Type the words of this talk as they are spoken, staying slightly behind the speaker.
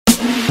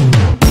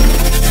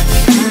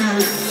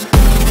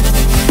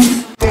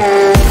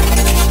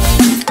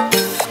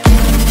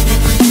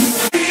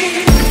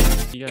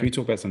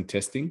talk about some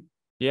testing?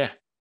 Yeah.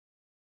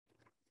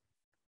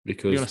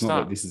 Because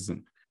not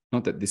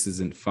that this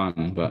isn't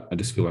fun, but I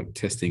just feel like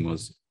testing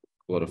was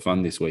a lot of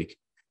fun this week.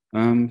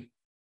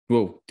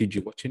 Well, did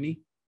you watch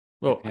any?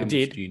 Well, How I much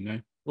did. do you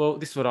know? Well,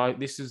 these are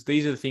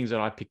the things that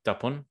I picked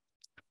up on.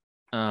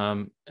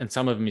 And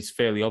some of them is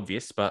fairly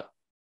obvious, but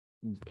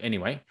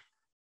anyway.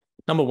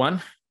 Number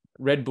one,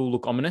 Red Bull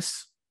look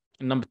ominous.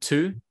 And number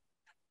two,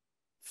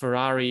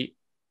 Ferrari,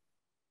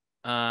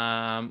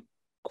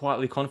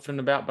 quietly confident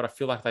about, but I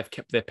feel like they've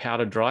kept their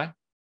powder dry.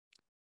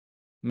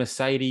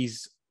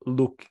 Mercedes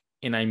look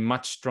in a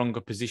much stronger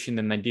position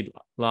than they did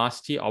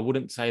last year. I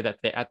wouldn't say that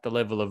they're at the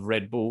level of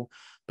Red Bull,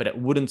 but it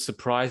wouldn't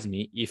surprise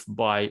me if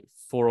by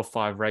 4 or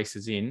 5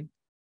 races in,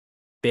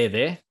 they're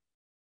there.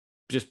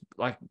 Just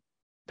like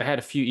they had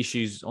a few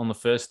issues on the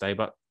first day,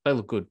 but they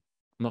look good.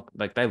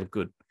 They look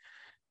good.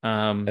 They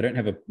don't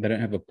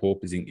have a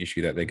porpoising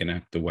issue that they're going to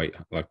have to wait,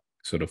 like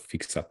sort of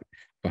fix up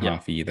for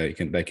half a year.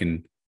 They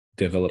can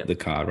develop the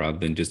car rather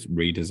than just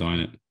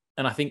redesign it.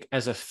 And I think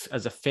as a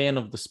fan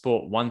of the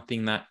sport, one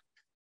thing that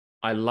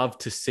I love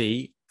to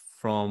see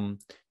from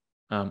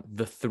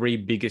the 3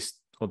 biggest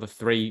or the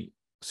 3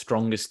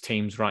 strongest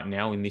teams right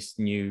now in this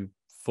new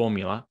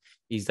formula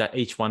is that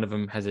each one of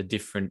them has a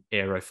different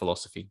aero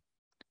philosophy.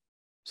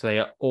 So they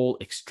are all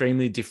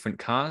extremely different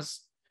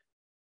cars.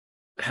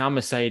 How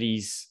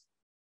Mercedes,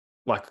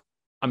 like,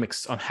 I'm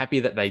happy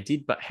that they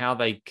did, but how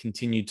they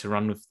continued to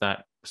run with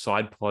that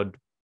side pod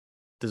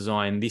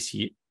design this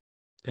year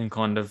and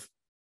kind of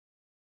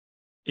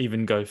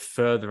even go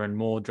further and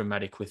more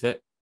dramatic with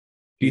it.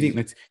 Do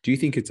you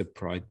think it's a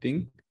pride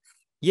thing?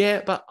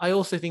 Yeah, but I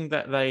also think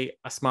that they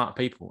are smart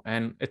people,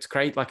 and it's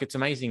great. Like, it's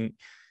amazing.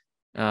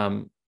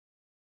 You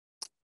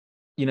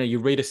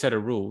read a set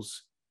of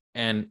rules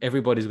and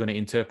everybody's going to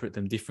interpret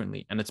them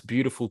differently. And it's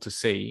beautiful to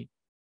see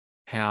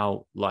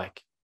how,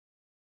 like,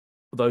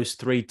 those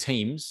 3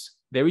 teams,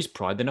 there is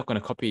pride. They're not going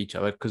to copy each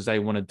other because they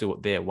want to do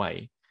it their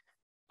way.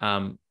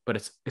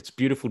 But it's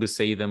beautiful to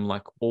see them,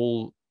 like,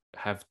 all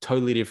have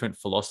totally different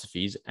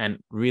philosophies and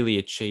really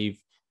achieve,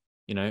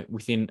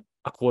 within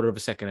a quarter of a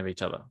second of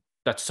each other.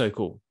 That's so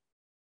cool.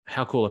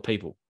 How cool are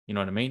people? You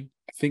know what I mean?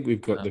 I think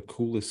we've got the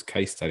coolest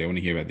case study. I want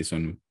to hear about this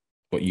one,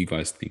 what you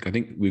guys think. I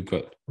think we've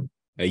got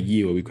a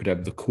year where we could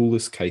have the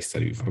coolest case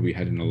study we've probably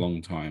had in a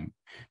long time,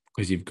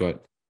 because you've got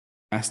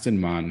Aston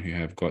Martin, who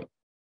have got,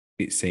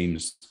 it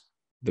seems,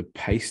 the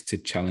pace to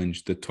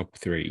challenge the top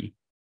 3.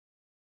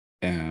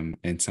 And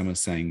some are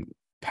saying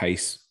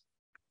pace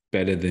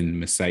better than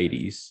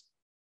Mercedes,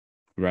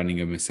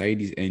 running a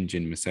Mercedes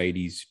engine,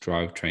 Mercedes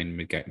drivetrain,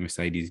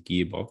 Mercedes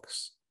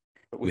gearbox,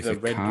 with a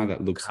car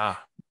that looks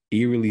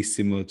eerily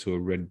similar to a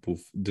Red Bull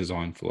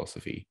design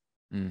philosophy.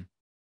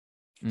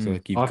 So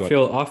like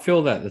I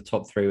feel that the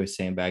top 3 was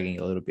sandbagging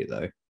a little bit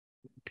though.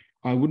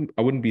 I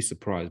wouldn't be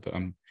surprised, but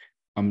I'm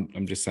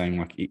just saying,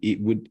 like,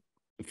 it would,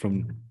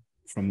 from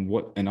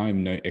what, and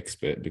I'm no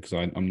expert because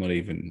I'm not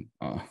even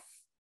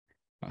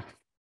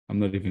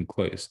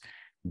close,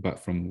 but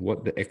from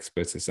what the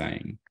experts are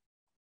saying,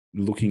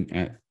 looking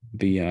at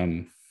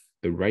the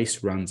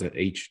race runs that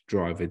each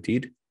driver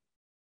did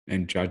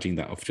and judging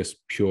that off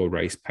just pure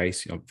race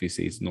pace,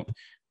 obviously it's not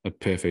a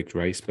perfect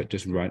race, but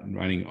just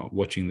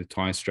watching the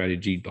tire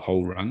strategy, the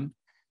whole run,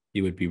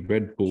 it would be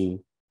Red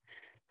Bull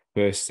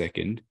first,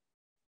 second,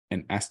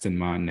 and Aston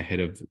Martin ahead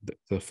of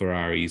the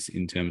Ferraris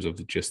in terms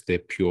of just their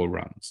pure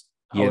runs.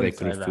 Yeah, they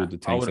could have filled the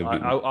tanks a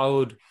bit. I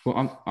would.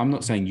 Well, I'm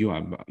not saying you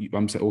are, but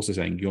I'm also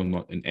saying you're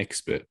not an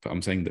expert. But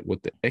I'm saying that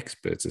what the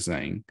experts are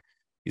saying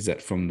is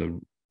that from the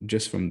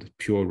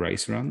pure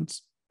race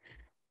runs,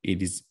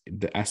 it is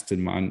the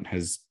Aston Martin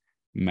has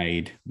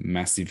made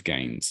massive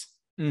gains.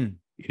 It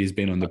has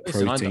been on the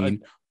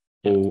protein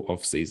all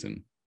off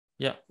season.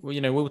 Yeah, well,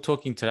 we were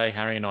talking today,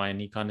 Harry and I, and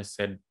he kind of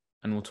said,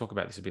 and we'll talk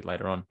about this a bit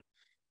later on.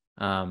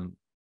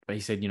 But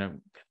he said,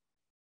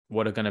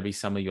 what are going to be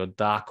some of your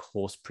dark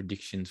horse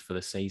predictions for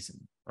the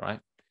season, right?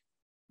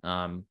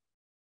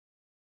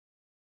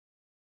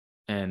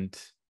 And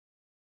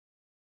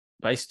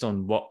based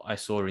on what I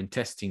saw in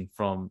testing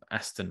from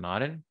Aston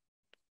Martin,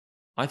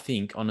 I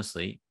think,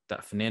 honestly,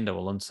 that Fernando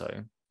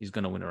Alonso is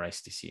going to win a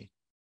race this year.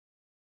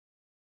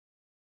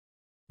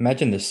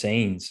 Imagine the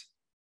scenes.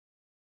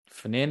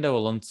 Fernando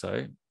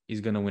Alonso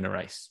is going to win a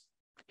race.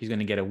 He's going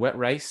to get a wet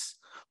race,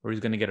 or he's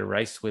going to get a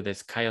race where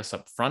there's chaos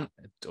up front.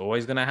 It's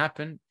always going to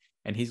happen.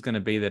 And he's going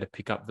to be there to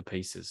pick up the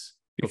pieces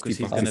because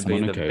he's going to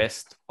be the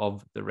best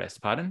of the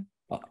rest. Pardon?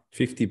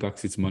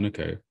 $50, it's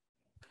Monaco.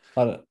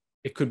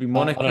 It could be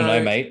Monaco. I don't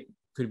know, mate. It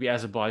could be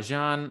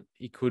Azerbaijan.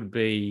 It could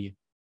be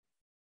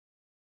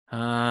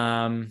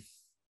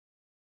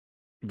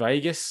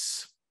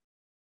Vegas.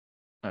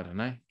 I don't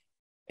know.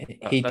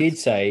 He did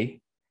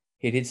say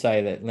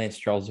that Lance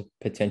Stroll's a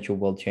potential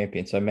world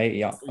champion. So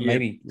maybe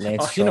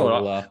Lance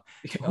Stroll. I'll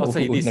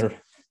tell you this.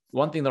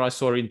 One thing that I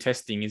saw in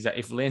testing is that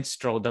if Lance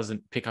Stroll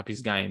doesn't pick up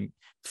his game,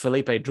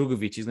 Felipe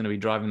Drugovich is going to be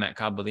driving that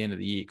car by the end of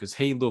the year because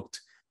he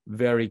looked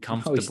very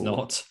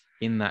comfortable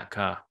in that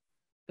car.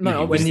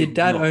 No, when your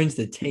dad owns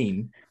the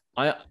team.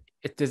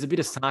 there's a bit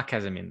of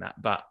sarcasm in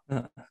that, but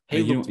he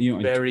You looked know,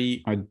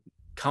 very I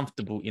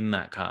comfortable in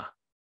that car.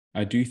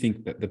 I do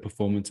think that the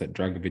performance that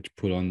Dragovic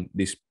put on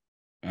this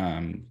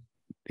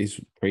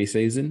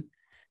preseason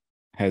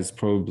has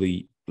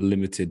probably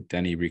limited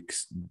Danny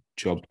Rick's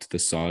job to the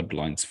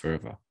sidelines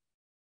forever.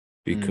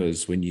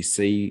 Because when you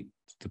see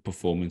the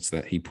performance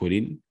that he put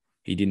in,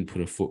 he didn't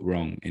put a foot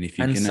wrong. And if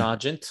you're And gonna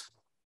Sargent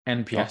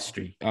and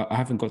Piastri. I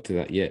haven't got to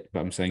that yet, but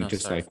I'm saying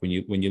Sorry. like when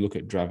you look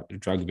at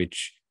Dragovic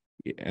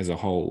as a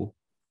whole,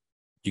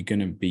 you're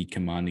gonna be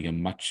commanding a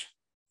much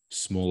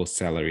smaller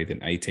salary than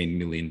 $18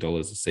 million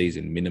a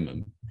season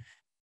minimum.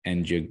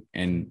 And you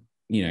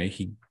know,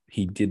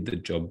 he did the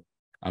job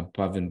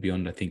above and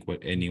beyond, I think, what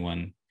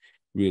anyone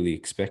really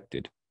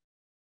expected.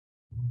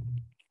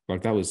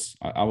 Like that was,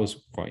 I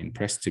was quite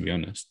impressed, to be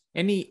honest.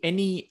 Any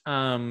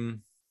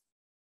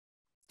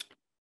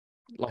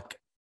like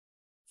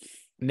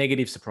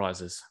negative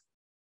surprises?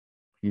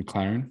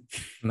 McLaren.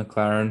 I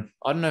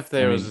don't know if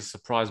there was a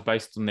surprise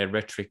based on their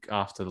rhetoric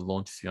after the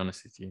launch, to be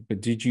honest with you.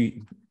 But did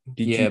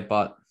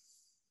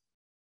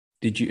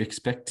you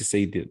expect to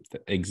see the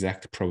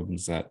exact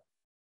problems that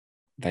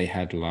they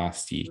had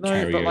last year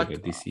carry over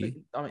this year?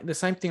 I mean, the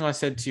same thing I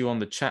said to you on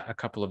the chat a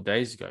couple of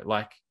days ago.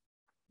 Like,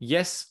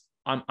 yes,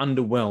 I'm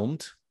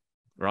underwhelmed,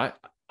 right?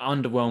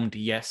 Underwhelmed,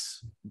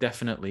 yes,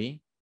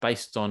 definitely,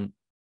 based on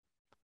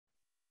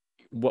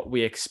what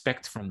we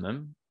expect from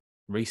them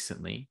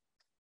recently.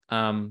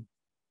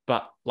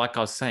 But like I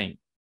was saying,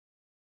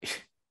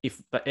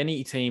 if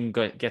any team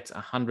gets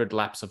 100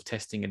 laps of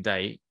testing a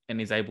day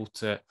and is able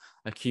to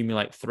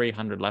accumulate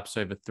 300 laps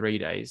over 3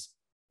 days,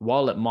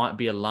 while it might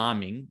be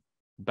alarming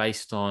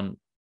based on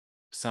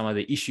some of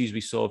the issues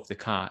we saw with the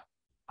car,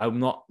 I'm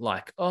not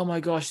like, oh my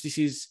gosh, this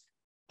is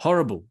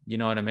horrible. You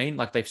know what I mean?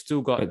 Like they've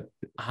still got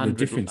 100.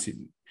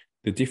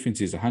 The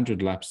difference is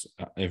 100 laps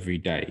every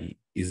day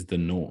is the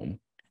norm,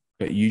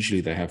 but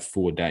usually they have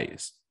 4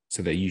 days.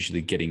 So they're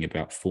usually getting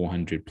about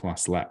 400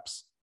 plus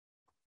laps.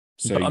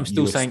 So but I'm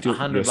still saying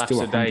 100 laps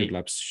a day.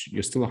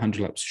 You're still 100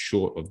 laps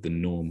short of the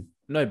norm.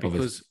 No,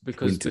 because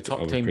the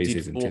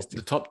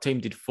top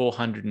team did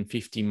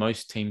 450.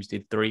 Most teams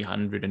did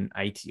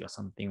 380 or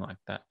something like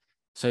that.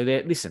 So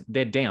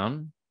they're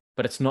down,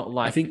 but it's not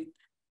like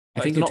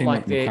it's not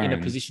like they're in a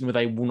position where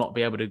they will not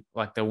be able to,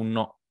 like they're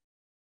not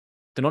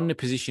in a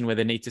position where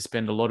they need to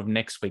spend a lot of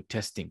next week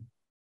testing.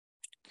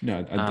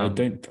 No, I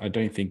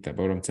don't think that.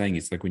 But what I'm saying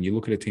is, like, when you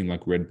look at a team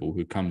like Red Bull,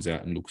 who comes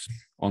out and looks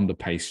on the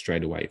pace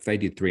straight away, if they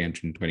did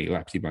 320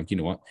 laps, you'd be like, you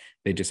know what?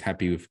 They're just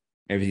happy with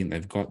everything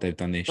they've got. They've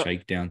done their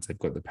shakedowns. They've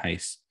got the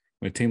pace.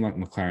 When a team like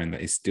McLaren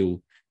that is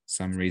still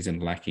some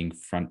reason lacking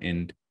front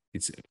end,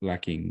 it's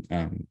lacking.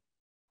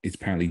 It's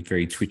apparently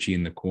very twitchy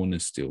in the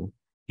corners still.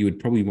 You would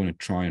probably want to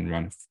try and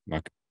run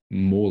like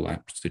more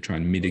laps to try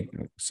and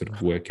mitigate, sort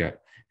of work out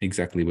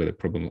exactly where the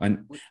problem.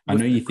 And I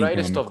know you think with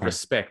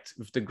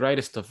the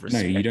greatest of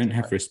respect. No, you don't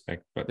have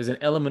respect, but there's an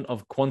element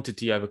of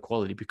quantity over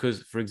quality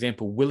because, for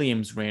example,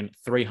 Williams ran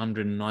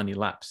 390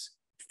 laps,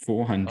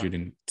 400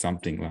 and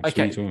something laps.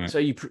 Okay, so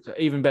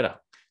even better.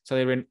 So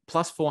they ran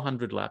plus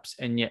 400 laps,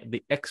 and yet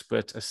the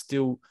experts are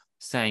still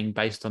saying,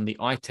 based on the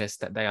eye test,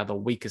 that they are the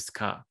weakest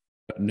car.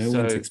 But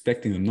one's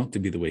expecting them not to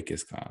be the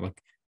weakest car.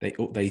 Like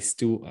they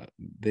still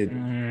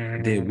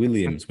they're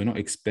Williams. We're not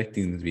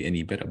expecting them to be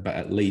any better, but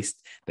at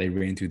least they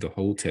ran through the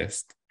whole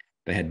test.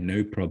 They had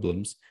no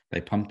problems.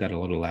 They pumped out a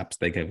lot of laps.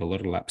 They gave a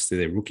lot of laps to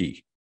their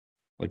rookie.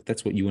 Like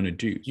that's what you want to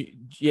do.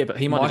 Yeah, but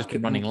he might have just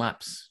been running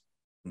laps.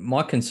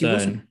 My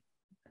concern,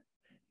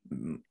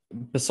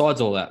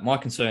 besides all that, my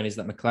concern is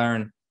that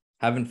McLaren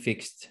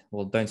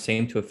don't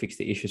seem to have fixed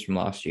the issues from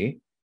last year.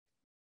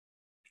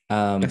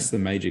 That's the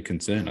major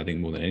concern, I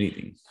think, more than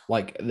anything.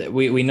 Like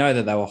we know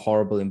that they were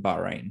horrible in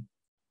Bahrain,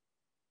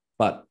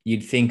 but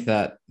you'd think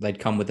that they'd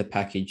come with a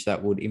package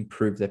that would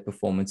improve their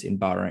performance in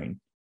Bahrain.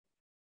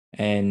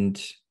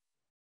 And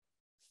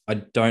I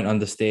don't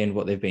understand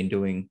what they've been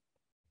doing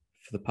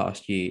for the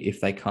past year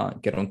if they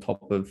can't get on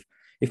top of.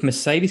 If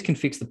Mercedes can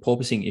fix the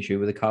porpoising issue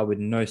with a car with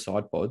no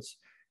side pods,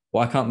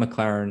 why can't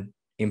McLaren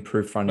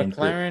improve front end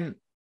grip? McLaren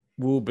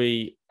will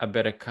be a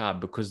better car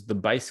because the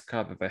base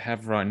car that they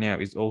have right now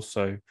is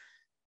also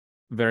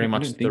very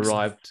much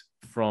derived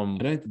from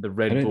the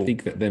Red Bull. I don't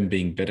think that them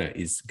being better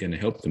is going to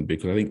help them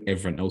because I think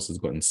everyone else has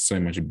gotten so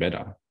much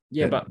better.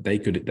 Yeah, but they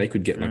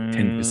could get like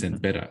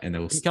 10% better and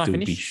they'll still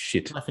be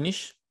shit. Can I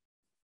finish?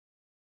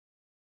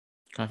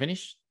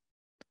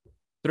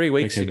 3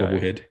 weeks ago,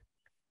 Bubblehead.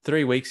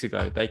 3 weeks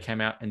ago, they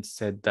came out and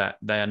said that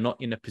they are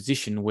not in a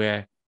position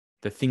where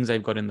the things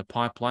they've got in the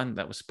pipeline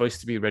that was supposed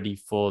to be ready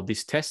for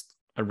this test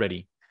are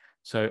ready.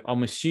 So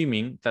I'm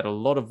assuming that a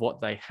lot of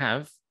what they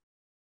have,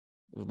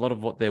 a lot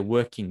of what they're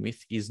working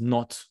with is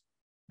not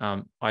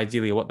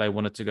ideally what they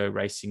wanted to go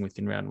racing with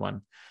in round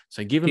one.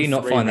 So given Do you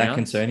not find that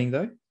concerning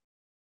though?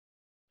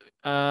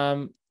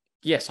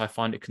 Yes, I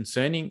find it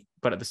concerning,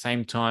 but at the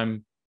same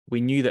time, we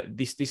knew that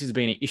this has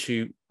been an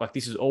issue. Like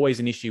this is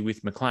always an issue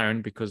with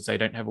McLaren because they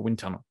don't have a wind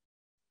tunnel,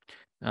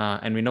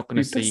 and we're not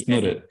going to see.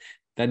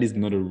 that is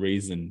not a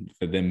reason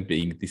for them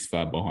being this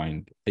far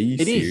behind. Are you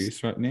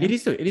serious right now? It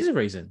is a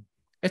reason.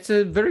 It's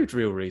a very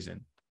real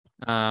reason.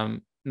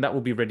 That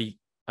will be ready,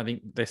 I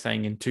think they're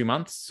saying, in 2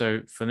 months.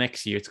 So for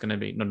next year, it's going to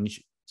be not an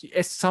issue.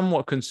 It's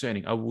somewhat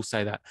concerning, I will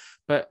say that.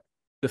 But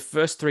the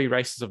first 3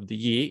 races of the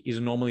year is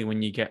normally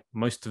when you get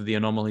most of the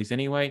anomalies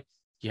anyway.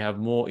 You have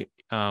more, you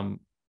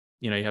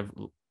have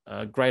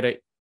greater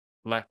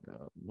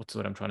what's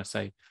what I'm trying to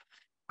say?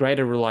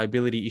 Greater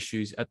reliability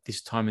issues at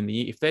this time in the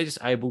year. If they're just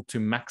able to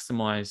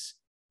maximize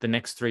the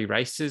next 3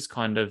 races,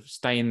 kind of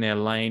stay in their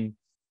lane,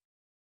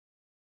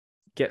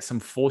 get some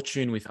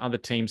fortune with other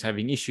teams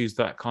having issues,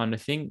 that kind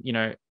of thing,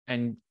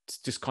 and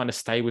just kind of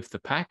stay with the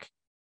pack,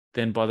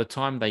 then by the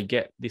time they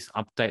get this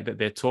update that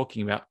they're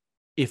talking about,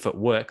 if it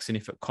works and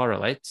if it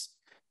correlates,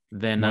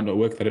 then might not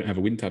work. They don't have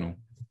a wind tunnel.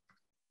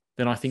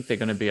 Then I think they're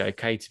going to be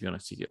okay, to be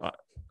honest with you.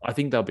 I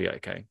think they'll be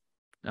okay.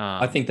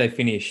 I think they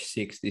finish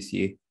 6th this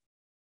year.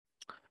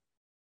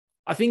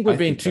 I think we're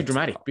being too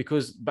dramatic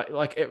because,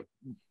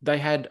 they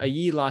had a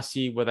year last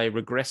year where they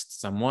regressed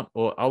somewhat,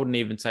 or I wouldn't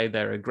even say they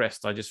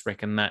regressed. I just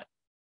reckon that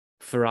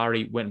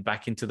Ferrari went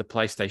back into the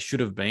place they should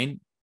have been.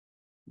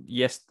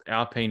 Yes,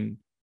 Alpine,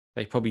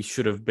 they probably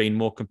should have been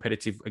more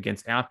competitive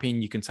against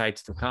Alpine. You can say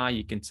it's the car,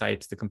 you can say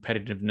it's the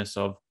competitiveness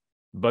of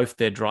both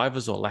their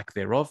drivers or lack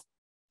thereof.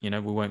 We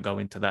won't go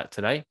into that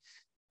today.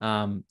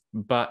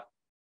 But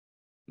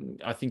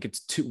I think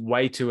it's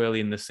way too early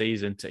in the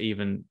season to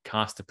even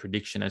cast a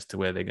prediction as to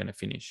where they're going to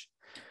finish.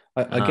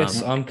 I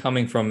guess I'm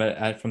coming from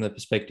it from the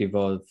perspective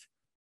of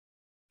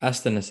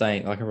Aston is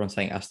saying, like everyone's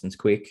saying, Aston's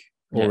quick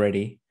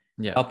already.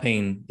 Yeah.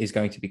 Alpine is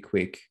going to be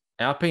quick.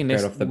 Alpine,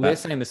 they're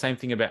saying the same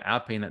thing about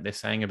Alpine that they're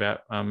saying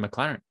about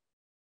McLaren.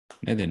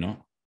 No, they're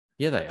not.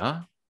 Yeah, they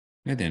are.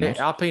 No, they're not.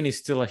 Alpine is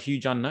still a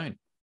huge unknown.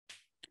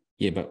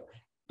 Yeah, but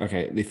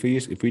okay, if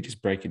we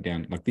just break it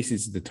down, like this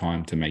is the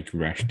time to make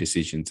rash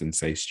decisions and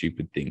say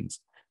stupid things.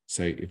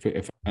 So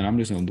if and I'm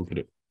just going to look at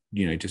it,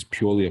 just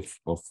purely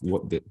of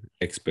what the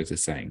experts are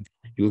saying.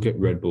 You look at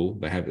Red Bull,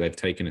 they've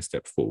taken a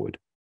step forward.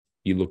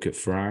 You look at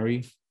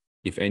Ferrari,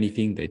 if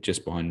anything, they're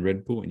just behind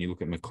Red Bull, and you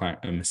look at McLaren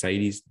and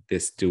Mercedes,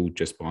 they're still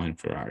just behind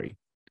Ferrari.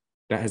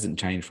 That hasn't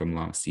changed from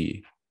last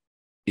year.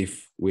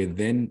 If we're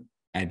then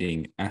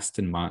adding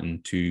Aston Martin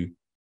to,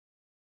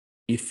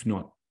 if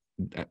not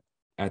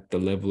at the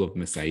level of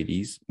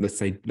Mercedes, let's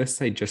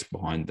say just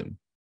behind them,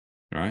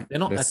 right? They're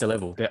not at the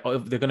level. They're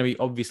going to be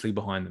obviously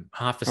behind them,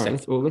 half a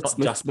second. Not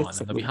just behind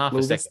them. They'll be half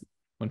a second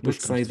when push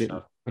comes to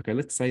shove. Okay,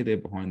 let's say they're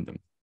behind them.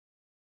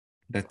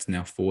 That's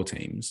now 4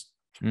 teams,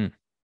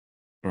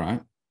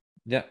 right?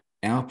 Yeah.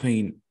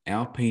 Alpine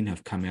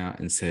have come out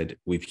and said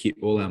we've hit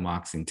all our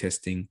marks in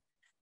testing.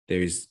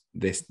 There is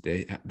this.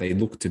 They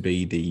look to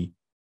be the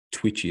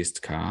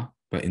twitchiest car,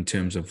 but in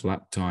terms of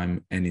lap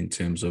time and in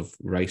terms of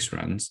race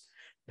runs,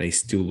 they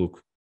still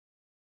look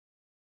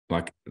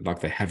like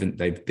they haven't.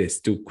 They're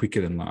still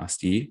quicker than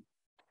last year,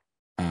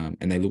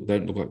 and they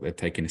don't look like they're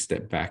taking a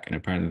step back. And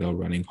apparently they're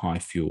running high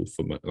fuel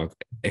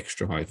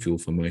extra high fuel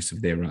for most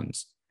of their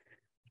runs.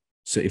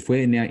 So if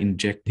we're now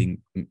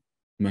injecting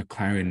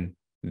McLaren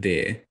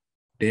there,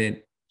 they're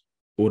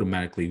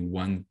automatically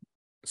one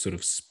sort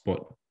of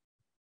spot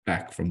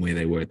back from where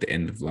they were at the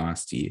end of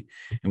last year.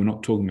 And we're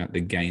not talking about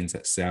the gains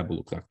that Sauber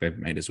look like they've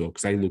made as well,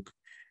 because they look,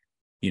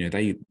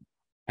 they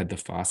had the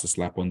fastest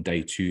lap on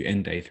day 2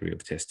 and day 3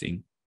 of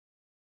testing,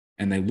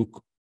 and they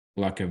look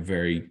like a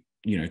very,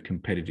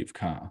 competitive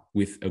car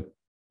with a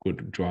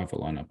good driver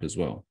lineup as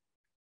well.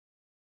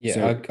 Yeah,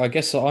 so, I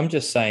guess I'm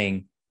just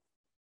saying,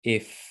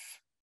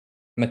 if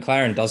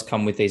McLaren does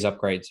come with these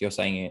upgrades, you're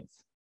saying it.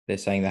 They're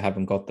saying they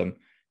haven't got them.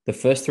 The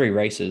first 3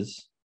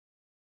 races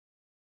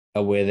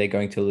are where they're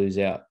going to lose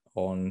out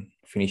on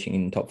finishing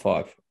in the top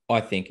 5.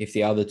 I think if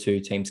the other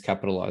 2 teams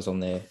capitalize on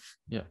their.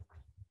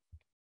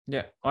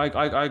 Yeah, I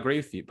agree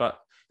with you. But,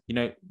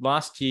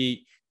 last year,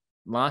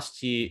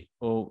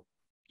 or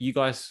you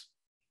guys,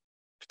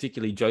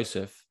 particularly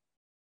Joseph,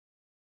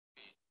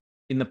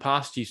 in the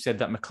past, you said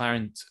that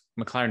McLaren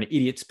are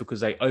idiots because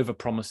they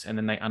overpromise and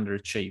then they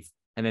underachieve.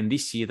 And then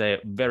this year,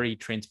 they're very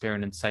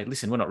transparent and say,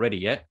 listen, we're not ready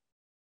yet.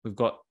 We've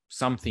got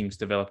some things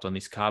developed on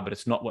this car, but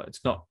it's not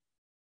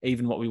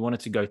even what we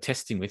wanted to go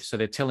testing with. So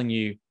they're telling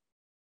you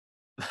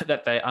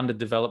that they're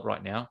underdeveloped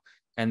right now.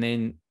 And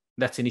then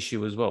that's an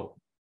issue as well.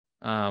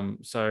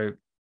 So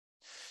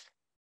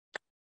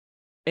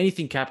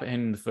anything can happen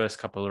in the first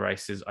couple of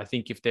races. I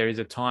think if there is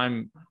a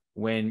time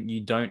when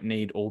you don't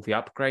need all the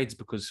upgrades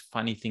because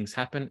funny things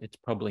happen, it's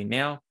probably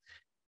now.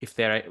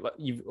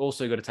 You've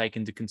also got to take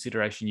into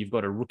consideration, you've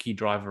got a rookie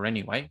driver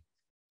anyway.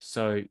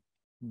 So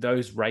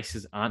those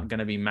races aren't going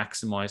to be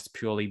maximized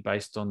purely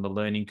based on the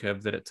learning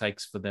curve that it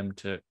takes for them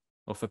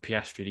for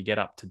Piastri to get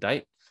up to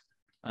date,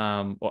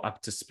 or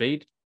up to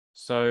speed.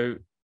 So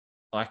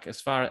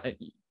as far as,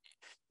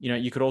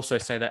 you could also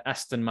say that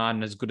Aston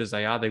Martin, as good as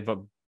they are, they're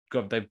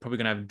probably going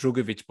to have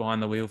Drugovic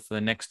behind the wheel for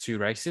the next 2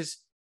 races.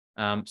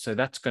 So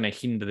that's going to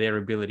hinder their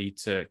ability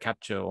to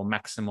capture or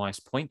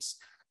maximize points.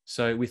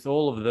 So with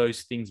all of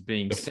those things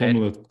being said,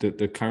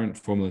 the current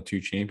Formula 2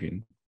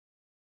 champion,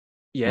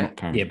 Yeah. Not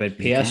current. Yeah, but Is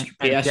he current?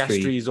 And Piastri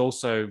Piastri, is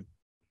also,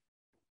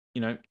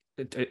 a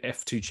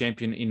F2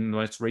 champion in the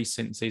most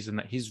recent season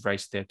that he's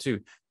raced there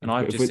too. And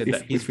I've just said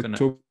that he's going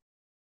to.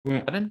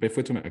 But if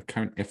we're talking about a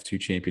current F2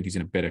 champion, he's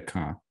in a better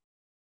car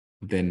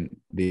than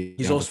the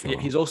He's other also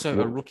fella. he's also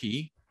a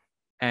rookie,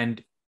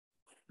 and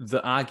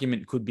the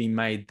argument could be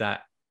made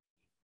that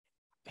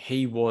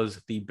he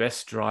was the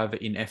best driver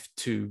in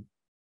F2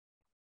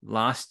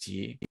 last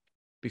year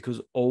because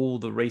all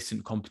the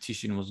recent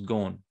competition was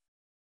gone,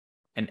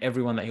 and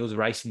everyone that he was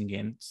racing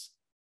against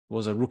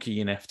was a rookie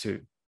in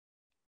F2.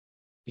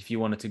 If you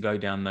wanted to go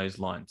down those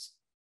lines,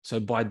 so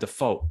by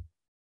default,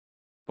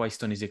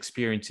 based on his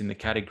experience in the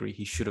category,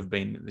 he should have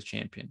been the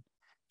champion.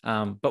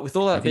 But with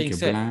all that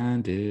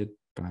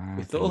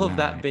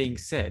being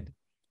said,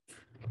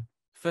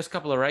 first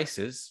couple of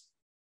races,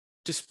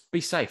 just be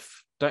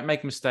safe. Don't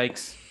make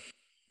mistakes.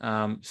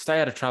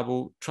 Stay out of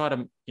trouble. Try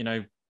to,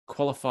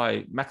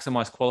 qualify,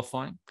 maximize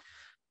qualifying.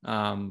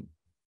 And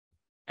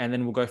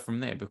then we'll go from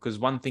there. Because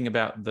one thing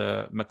about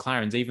the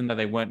McLarens, even though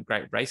they weren't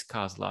great race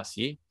cars last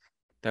year,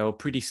 they were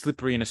pretty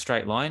slippery in a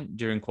straight line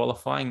during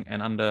qualifying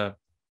and under,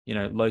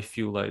 low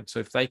fuel load. So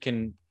if they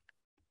can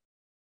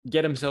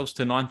get themselves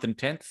to 9th and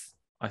 10th,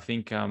 I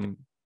think,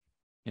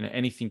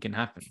 anything can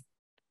happen.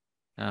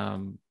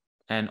 And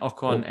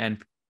Ocon and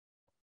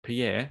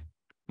Pierre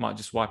might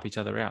just wipe each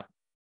other out.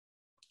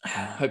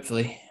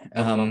 hopefully.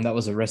 That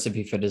was a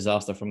recipe for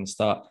disaster from the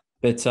start.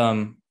 But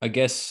I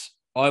guess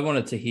I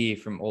wanted to hear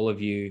from all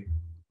of you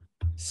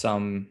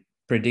some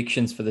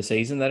predictions for the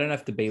season. They don't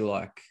have to be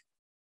like,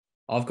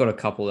 I've got a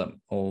couple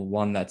or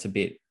one that's a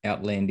bit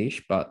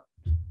outlandish, but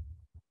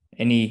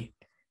any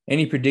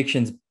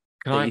predictions?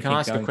 Can I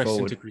ask a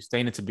question to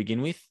Christina to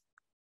begin with?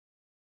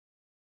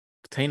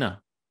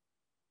 Christina,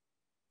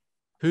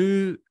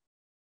 who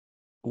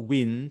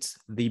wins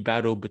the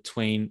battle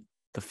between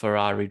the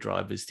Ferrari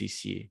drivers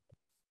this year,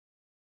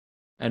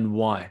 and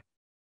why?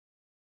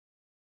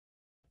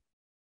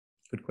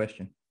 Good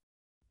question.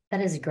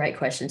 That is a great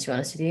question, to be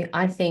honest with you.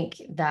 I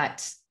think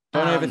that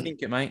don't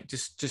overthink it, mate.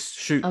 Just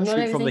shoot. I'm not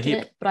shoot from the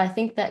hip. It, but I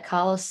think that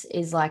Carlos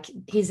is like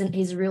he's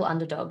a real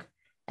underdog,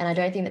 and I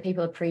don't think that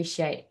people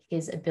appreciate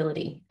his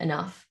ability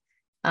enough.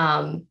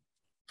 Charles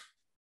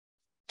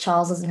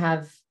doesn't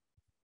have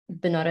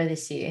Binotto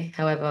this year.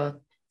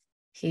 However,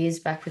 he is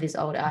back with his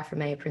old Alfa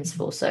Romeo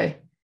principal, so I'm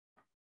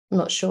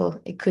not sure.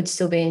 It could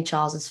still be in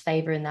Charles's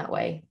favor in that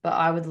way, but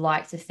I would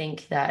like to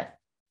think that.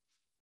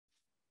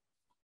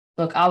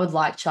 Look, I would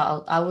like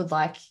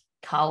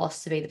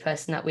Carlos to be the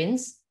person that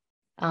wins.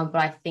 But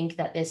I think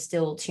that there's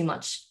still too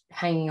much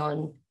hanging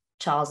on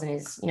Charles and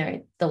his,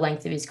 the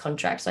length of his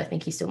contract. So I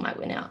think he still might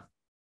win out.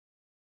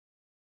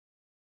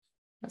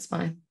 That's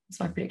my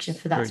prediction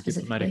for that. Very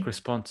specifically. Diplomatic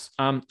response.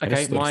 Okay, I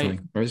just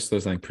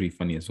thought something pretty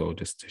funny as well,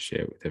 just to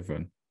share with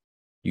everyone.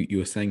 You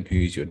were saying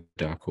who's your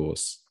dark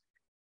horse,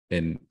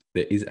 and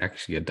there is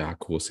actually a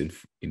dark horse in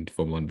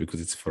Formula One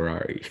because it's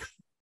Ferrari.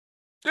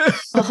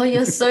 Oh,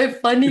 you're so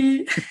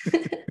funny.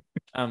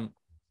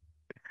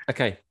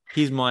 Okay,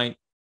 here's my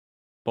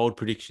bold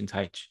predictions,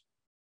 H.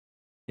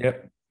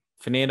 Yep.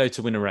 Fernando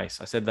to win a race.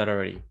 I said that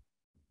already.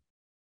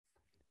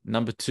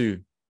 Number 2,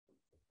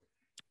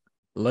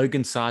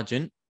 Logan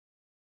Sargent,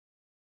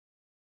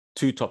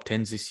 2 top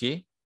 10s this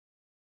year.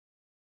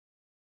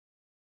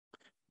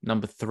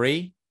 Number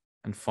 3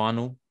 and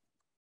final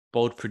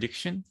bold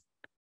prediction,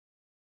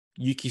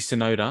 Yuki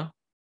Tsunoda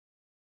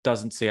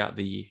doesn't see out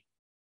the year.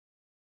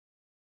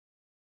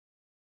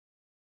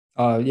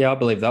 Yeah, I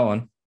believe that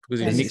one.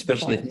 Because if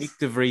Nick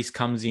De Vries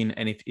comes in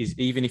and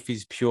even if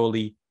he's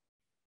purely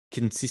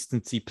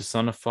consistency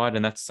personified,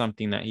 and that's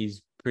something that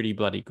he's pretty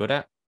bloody good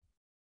at,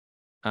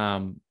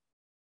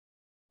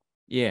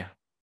 yeah,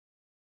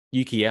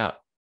 Yuki out.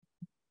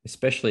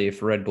 Especially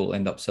if Red Bull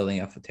end up selling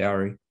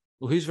AlphaTauri.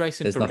 Well, who's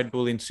racing for Red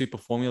Bull in Super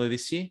Formula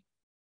this year?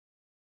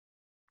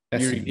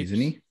 Cassidy, isn't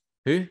he?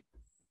 Who?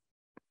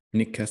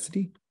 Nick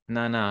Cassidy?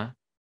 Nah.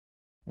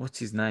 What's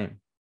his name?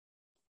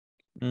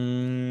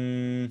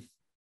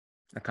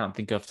 I can't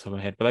think off the top of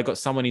my head, but they got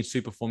someone in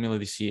Super Formula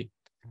this year.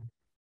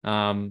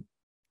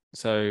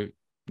 So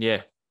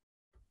yeah,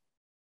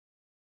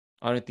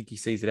 I don't think he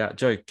sees it out.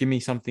 Joe, give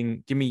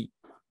me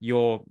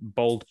your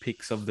bold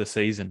picks of the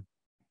season.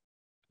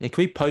 Yeah,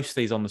 can we post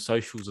these on the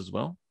socials as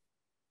well?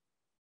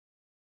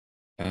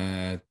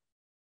 Come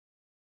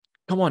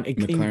on,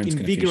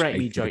 invigorate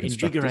me, Joe.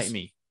 Invigorate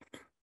me.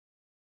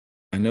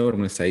 I know what I'm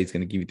going to say. He's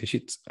going to give you the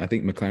shits. I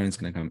think McLaren's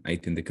going to come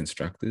 8th in the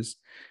constructors.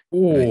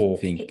 Oh, I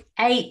think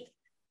 8.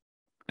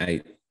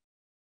 They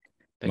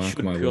should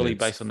purely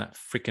based on that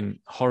freaking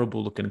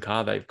horrible looking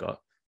car they've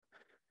got.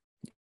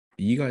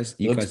 You guys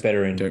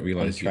don't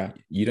realize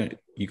you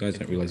guys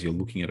don't realize you're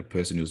looking at a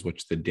person who's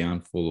watched the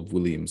downfall of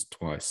Williams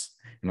twice,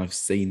 and I've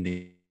seen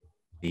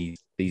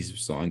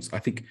these signs.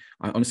 I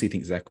honestly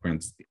think Zach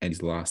Brown's at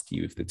his last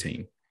year with the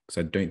team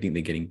because I don't think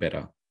they're getting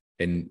better,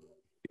 and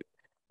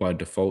by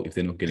default, if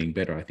they're not getting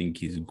better, I think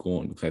he's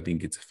gone because I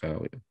think it's a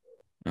failure.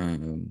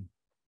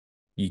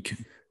 You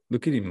can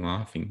look at him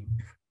laughing.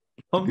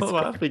 I'm not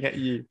laughing at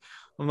you.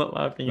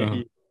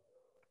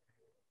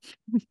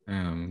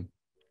 Can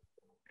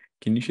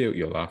you share what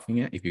you're laughing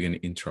at if you're going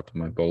to interrupt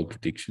my bold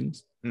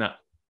predictions? No.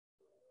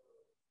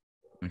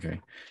 Okay.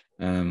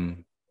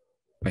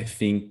 I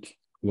think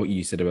what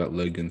you said about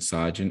Logan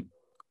Sargent,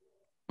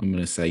 I'm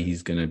going to say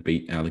he's going to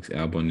beat Alex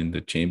Albon in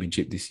the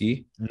championship this year.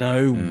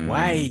 No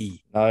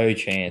way. No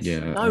chance.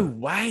 Yeah. No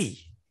way.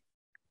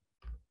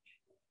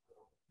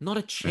 Not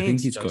a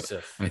chance,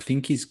 Joseph. I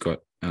think he's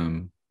got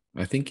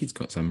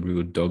some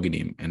real dog in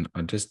him, and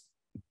I just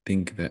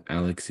think that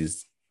Alex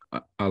is.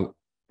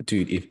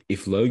 Dude,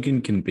 if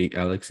Logan can beat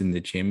Alex in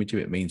the championship,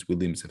 it means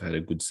Williams have had a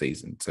good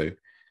season. So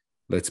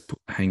let's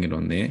hang it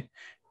on there.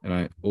 And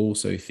I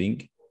also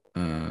think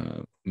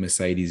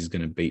Mercedes is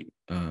going to beat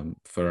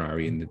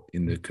Ferrari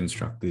in the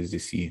constructors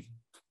this year,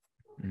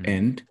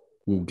 and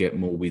will get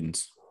more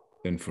wins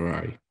than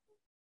Ferrari.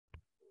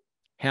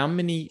 How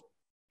many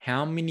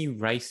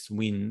race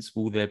wins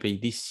will there be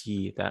this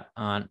year that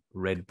aren't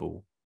Red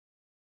Bull?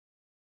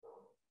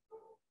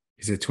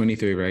 Is there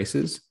 23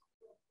 races?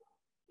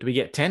 Do we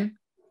get 10?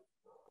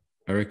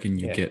 I reckon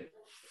you get.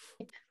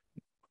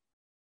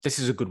 This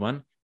is a good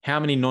one. How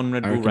many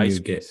non-Red Bull race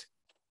wins?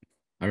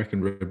 I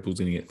reckon Red Bull's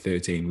going to get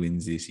 13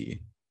 wins this year.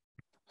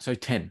 So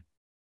 10.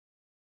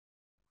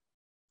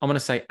 I'm going to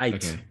say 8.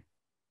 Okay.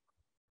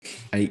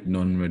 8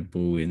 non-Red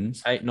Bull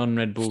wins. 8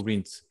 non-Red Bull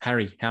wins.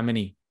 Harry, how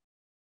many?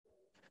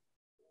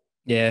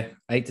 Yeah,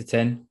 8 to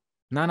 10.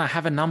 No,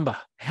 have a number.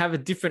 Have a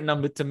different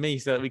number to me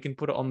so that we can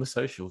put it on the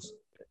socials.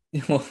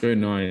 Go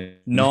 9.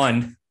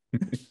 9.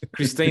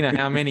 Christina,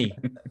 how many?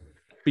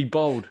 Be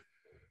bold.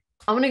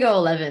 I'm going to go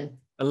 11.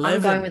 11.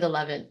 I'm going with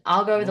 11.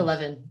 I'll go with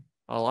 11.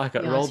 I like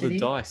it. Roll the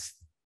dice.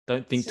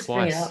 Don't think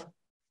twice.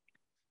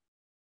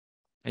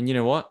 And you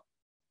know what?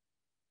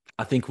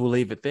 I think we'll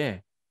leave it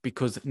there,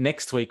 because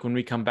next week when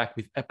we come back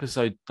with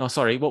episode... Oh,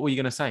 sorry. What were you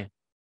going to say?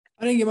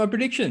 I didn't get my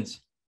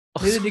predictions.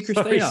 Neither did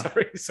Christina.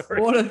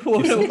 Sorry.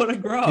 What a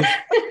graph.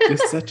 You're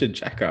such a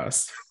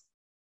jackass.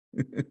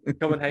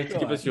 Come on, hey, to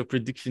give us your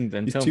predictions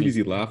and tell me. He's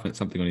too busy laughing at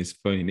something on his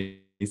phone. He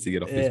needs to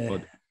get off this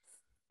pod.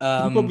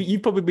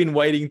 You've probably been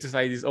waiting to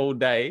say this all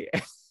day.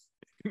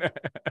 Then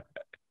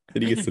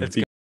he gets to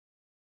the